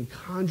humility we can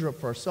conjure up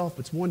for ourselves,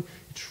 but it's one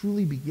that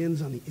truly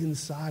begins on the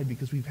inside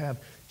because we have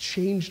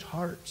changed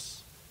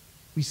hearts.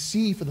 We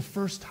see for the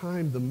first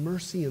time the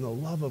mercy and the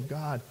love of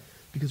God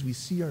because we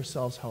see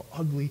ourselves how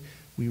ugly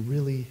we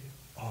really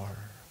are.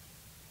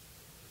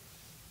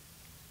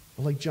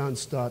 Like John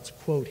Stott's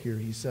quote here,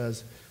 he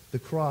says, "The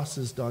cross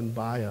is done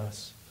by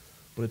us,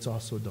 but it's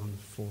also done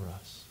for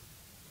us."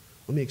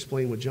 Let me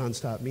explain what John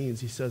Stott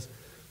means. He says,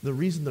 the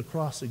reason the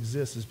cross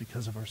exists is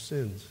because of our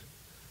sins.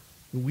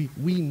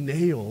 We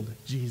nailed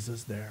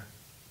Jesus there.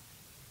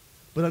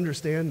 But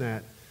understand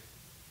that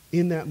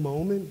in that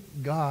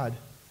moment, God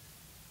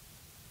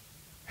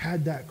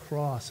had that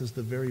cross as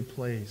the very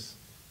place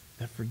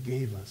that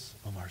forgave us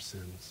of our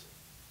sins.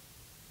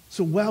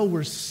 So while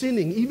we're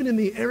sinning, even in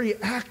the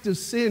very act of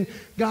sin,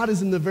 God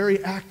is in the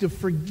very act of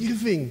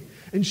forgiving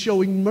and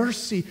showing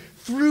mercy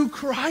through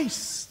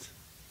Christ.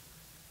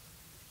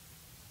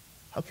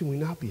 How can we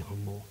not be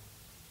humble?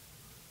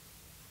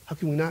 How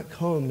can we not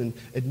come and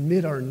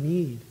admit our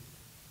need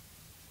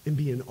and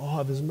be in awe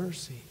of his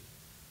mercy?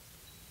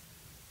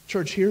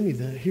 Church, hear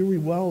me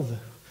well.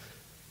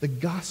 The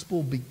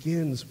gospel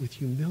begins with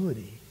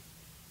humility.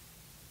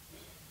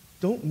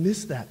 Don't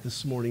miss that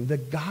this morning. The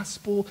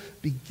gospel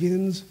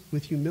begins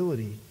with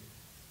humility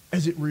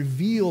as it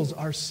reveals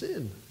our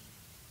sin.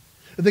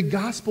 The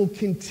gospel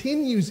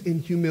continues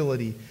in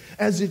humility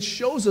as it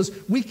shows us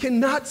we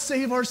cannot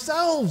save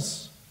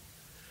ourselves.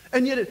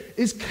 And yet it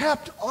is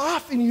capped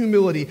off in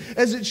humility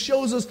as it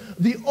shows us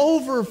the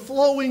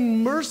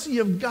overflowing mercy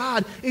of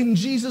God in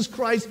Jesus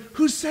Christ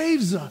who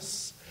saves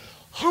us.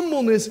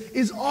 Humbleness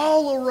is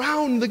all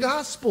around the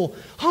gospel.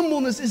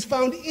 Humbleness is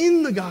found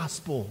in the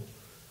gospel.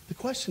 The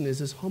question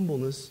is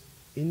humbleness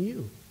in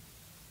you?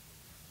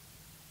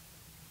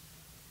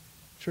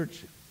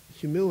 Church,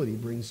 humility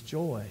brings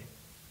joy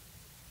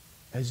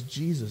as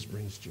Jesus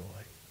brings joy.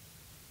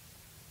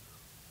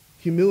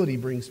 Humility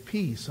brings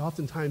peace.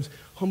 Oftentimes,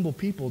 humble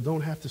people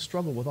don't have to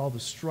struggle with all the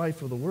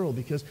strife of the world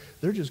because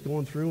they're just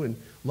going through and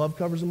love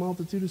covers a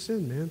multitude of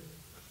sin, man.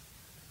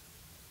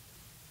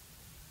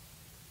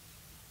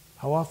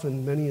 How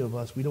often many of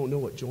us, we don't know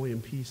what joy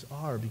and peace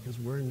are because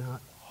we're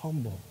not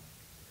humble.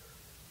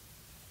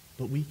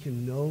 But we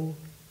can know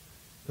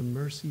the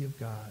mercy of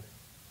God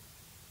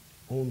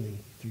only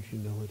through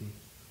humility.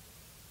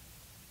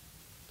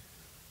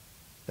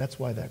 That's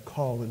why that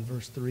call in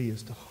verse 3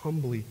 is to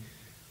humbly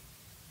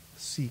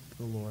seek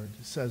the Lord.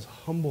 It says, the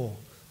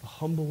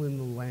humble in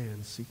the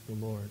land seek the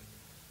Lord.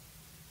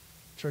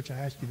 Church, I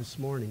ask you this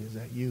morning, is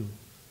that you?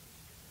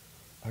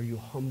 Are you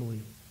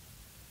humbly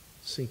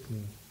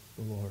seeking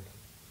the Lord?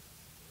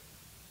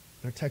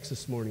 In our text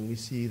this morning, we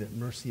see that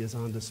mercy is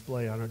on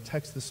display. On our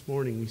text this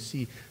morning, we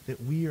see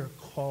that we are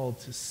called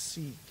to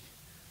seek,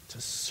 to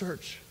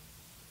search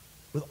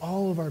with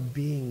all of our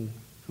being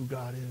who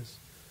God is.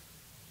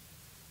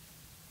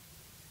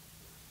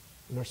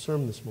 In our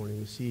sermon this morning,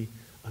 we see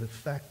an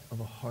effect of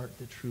a heart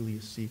that truly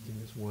is seeking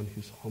is one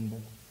who's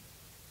humble.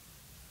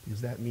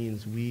 Because that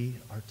means we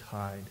are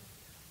tied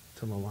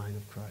to the line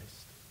of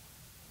Christ.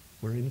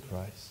 We're in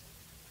Christ.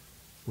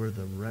 We're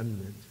the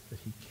remnant that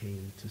he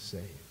came to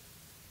save.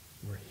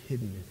 We're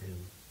hidden in him.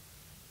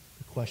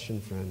 The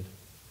question, friend,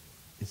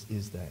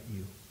 is that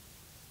you?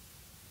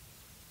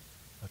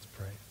 Let's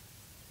pray.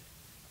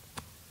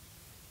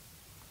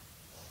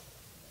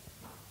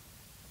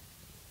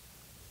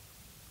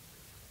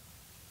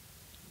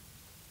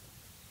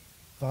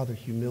 Father,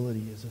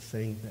 humility is a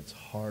thing that's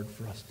hard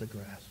for us to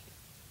grasp.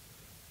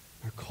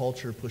 Our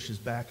culture pushes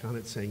back on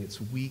it, saying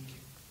it's weak.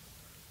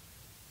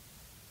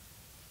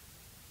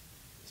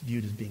 It's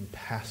viewed as being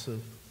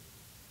passive.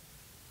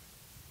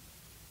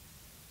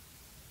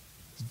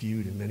 It's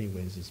viewed in many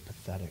ways as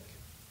pathetic.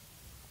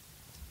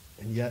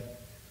 And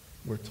yet,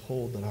 we're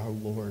told that our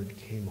Lord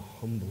came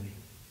humbly.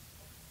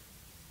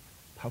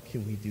 How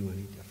can we do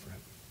any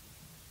different?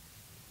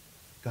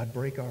 God,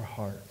 break our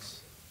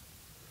hearts.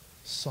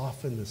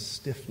 Soften the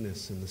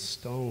stiffness and the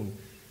stone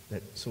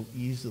that so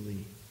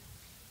easily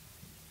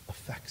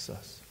affects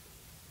us.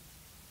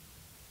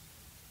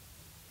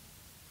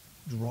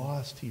 Draw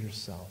us to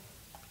yourself.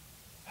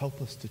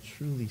 Help us to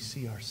truly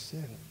see our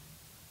sin.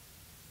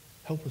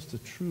 Help us to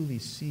truly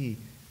see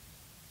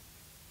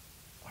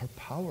our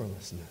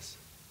powerlessness,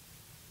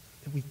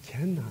 that we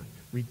cannot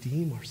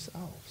redeem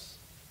ourselves.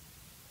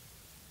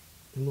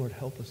 And Lord,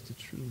 help us to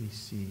truly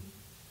see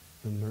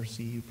the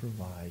mercy you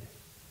provide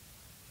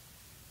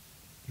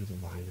through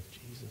the line of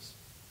Jesus.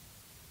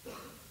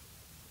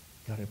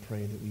 God, I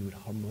pray that we would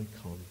humbly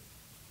come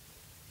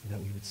and that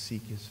we would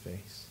seek his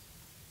face.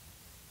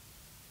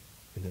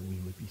 and that we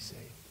would be saved.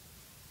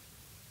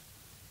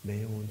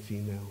 Male and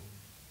female,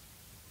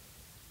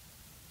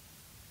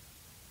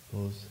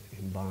 those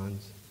in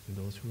bonds and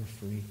those who are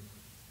free,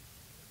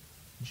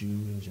 Jew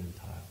and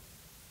Gentile.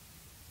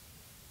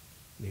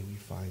 May we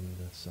find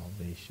the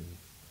salvation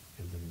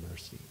and the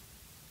mercy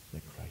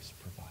that Christ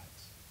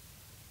provides.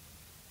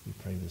 We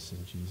pray this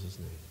in Jesus'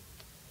 name.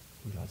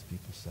 And God's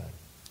people said,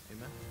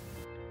 Amen.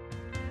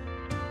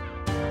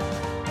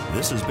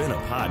 This has been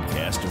a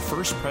podcast of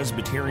First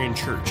Presbyterian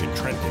Church in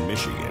Trenton,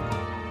 Michigan.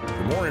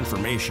 For more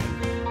information,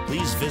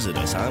 please visit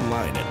us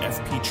online at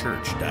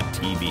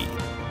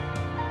fpchurch.tv.